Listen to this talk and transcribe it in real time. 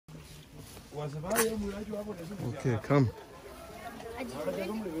Okay, come.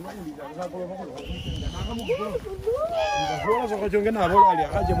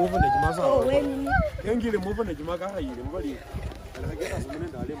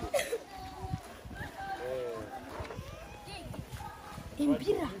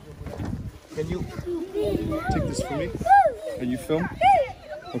 Can you take this for me? Can you film?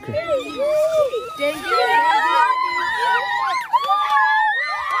 Okay.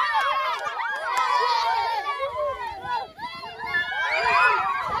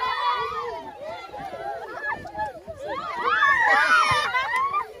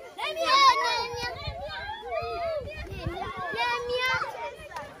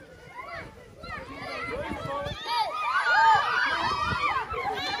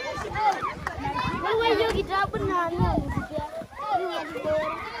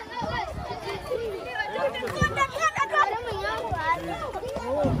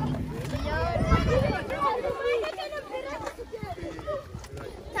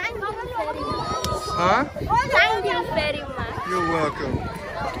 Huh? Thank you very much. You're welcome.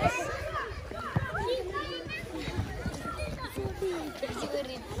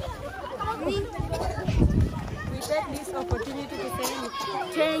 We take this opportunity to say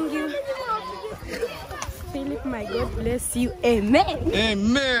thank you. Philip, my God bless you. Amen.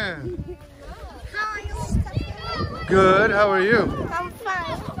 Amen. Good. How are you? I'm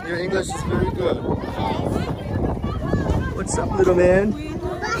fine. Your English is very good. What's up, little man?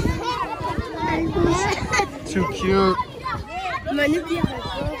 Too cute.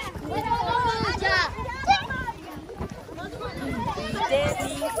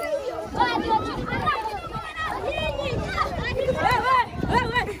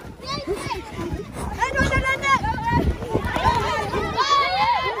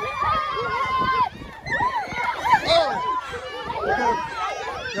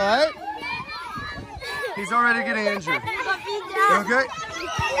 Right? He's already getting injured. Okay?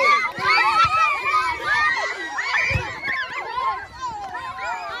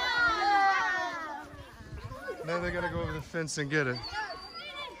 Now they gotta go over the fence and get it.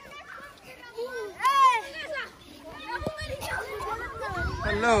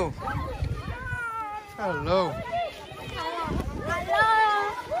 Hello. Hello.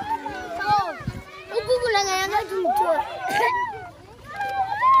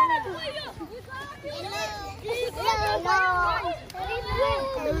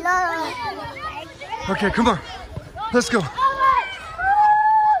 Okay, come on. Let's go.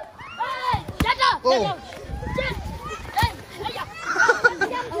 Oh.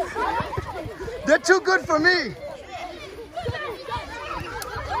 They're too good for me.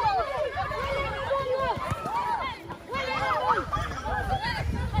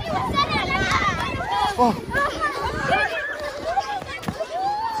 Oh.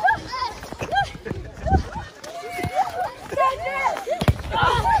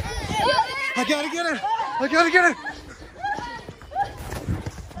 I gotta get it. I gotta get it.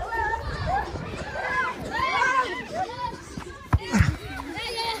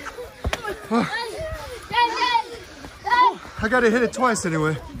 Oh. I gotta hit it twice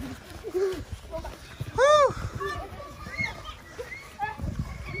anyway. Woo.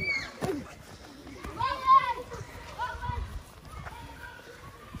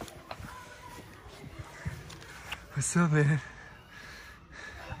 What's up, man?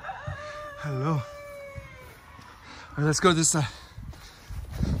 Hello. All right, let's go this side.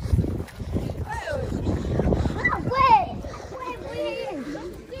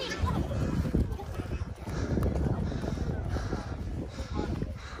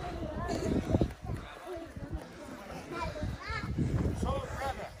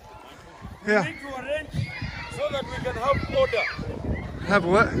 Yeah. We need to arrange so that we can have order. Have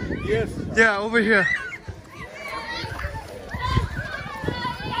what? Yes. Yeah, over here.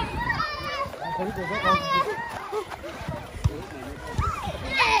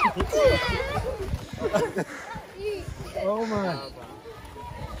 Oh my.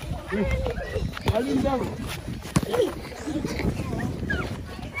 Alin down.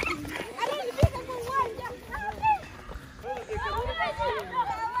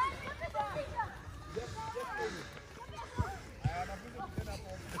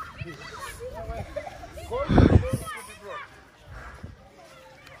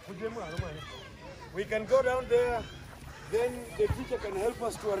 We can go down there, then the teacher can help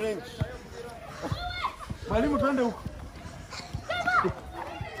us to arrange. Mwalimu twende huko.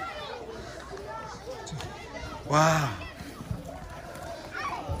 Wow.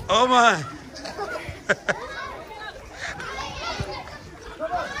 Oh my.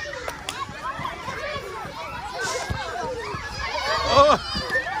 Oh.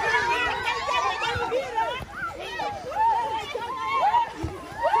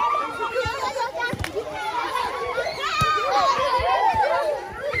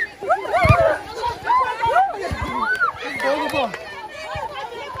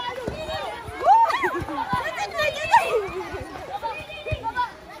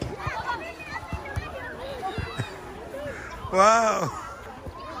 Wow.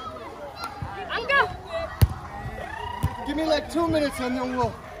 Give me like 2 minutes and then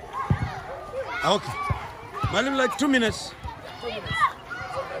we'll... Okay. Malim, like 2 minutes.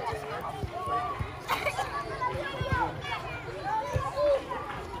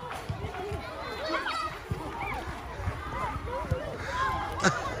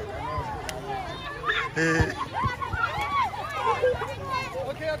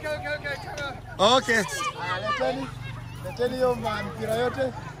 Okay. Leteni yo mpira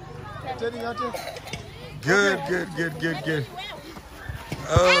yote. Leteni yote. Good.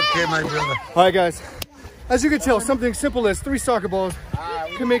 Okay, my brother. All right, guys. As you can tell, something simple as 3 soccer balls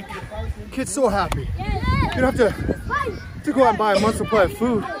can make kids so happy. You don't have to go out and buy a month's supply of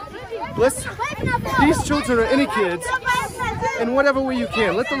food. Bless these children or any kids in whatever way you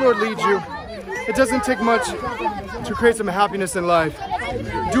can. Let the Lord lead you. It doesn't take much to create some happiness in life.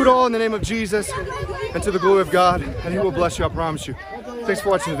 Do it all in the name of Jesus and to the glory of God, and He will bless you, I promise you. Thanks for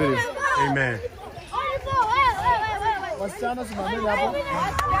watching the video. Amen.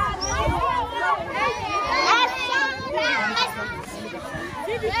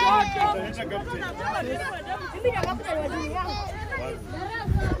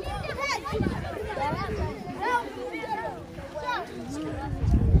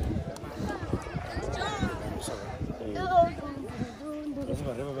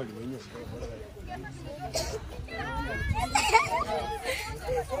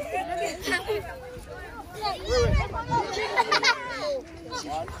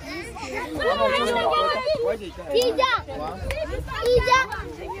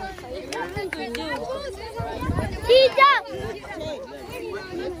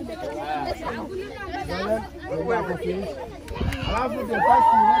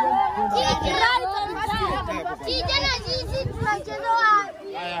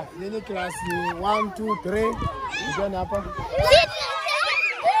 Nini class 1, 2, 3. Then hapa.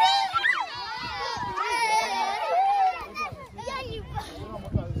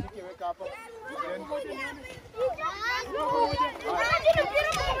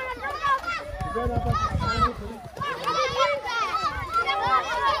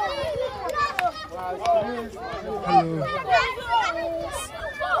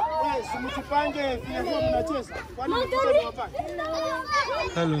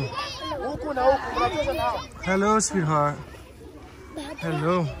 Hello. Hello, sweetheart.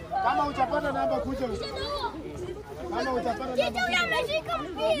 Hello. Kama utapata namba kuja. Kama utapata namba.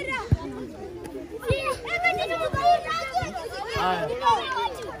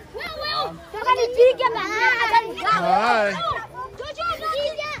 Hi.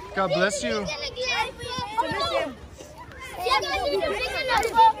 God bless you.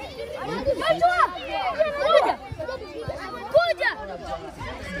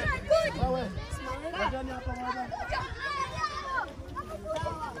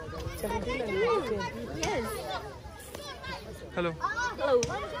 Hello. Hello.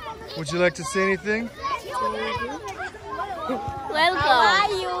 Would you like to say anything? Welcome. How are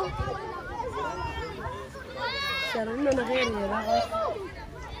you?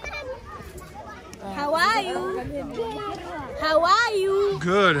 How are you? How are you?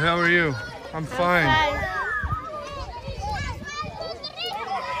 Good. How are you? I'm fine.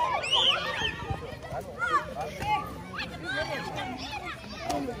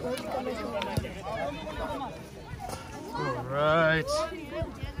 All right.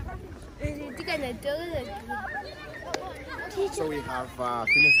 So we have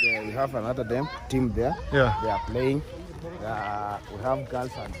finished there. We have another team there. Yeah. They are playing. We have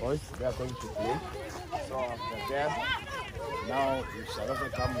girls and boys. They are going to play. So after that, now we shall also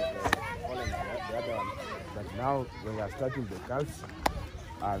come with the other one. But now we are starting the girls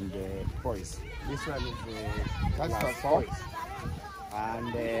and the boys. This one is the class 4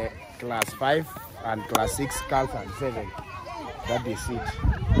 and class 5 and class 6, girls and 7. That is it.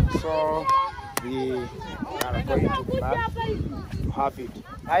 So we are going to class to have it.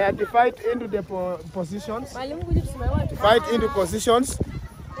 I had to fight into the positions. Fight into positions.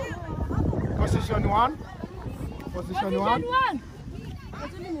 Position 1. Position 1.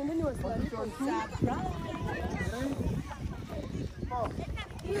 Position 2. 3. 4.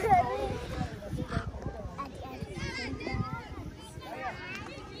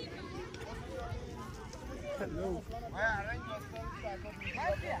 Hello.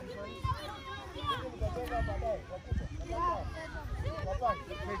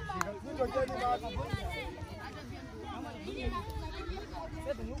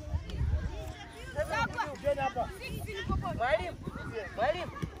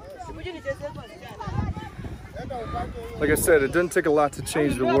 Like I said, it doesn't take a lot to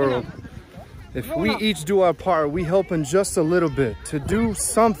change the world. If we each do our part, we help in just a little bit to do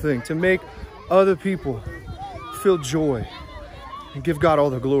something to make other people feel joy and give God all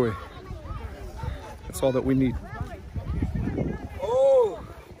the glory. That's all that we need. Oh,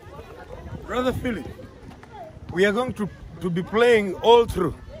 Brother Philip, we are going to be playing all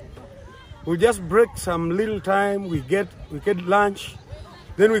through. We just break some little time, we get lunch,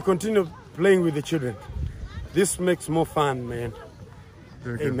 then we continue playing with the children. This makes more fun, man.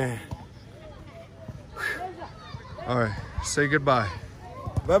 Very good. Amen. All right, say goodbye.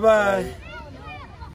 Bye-bye.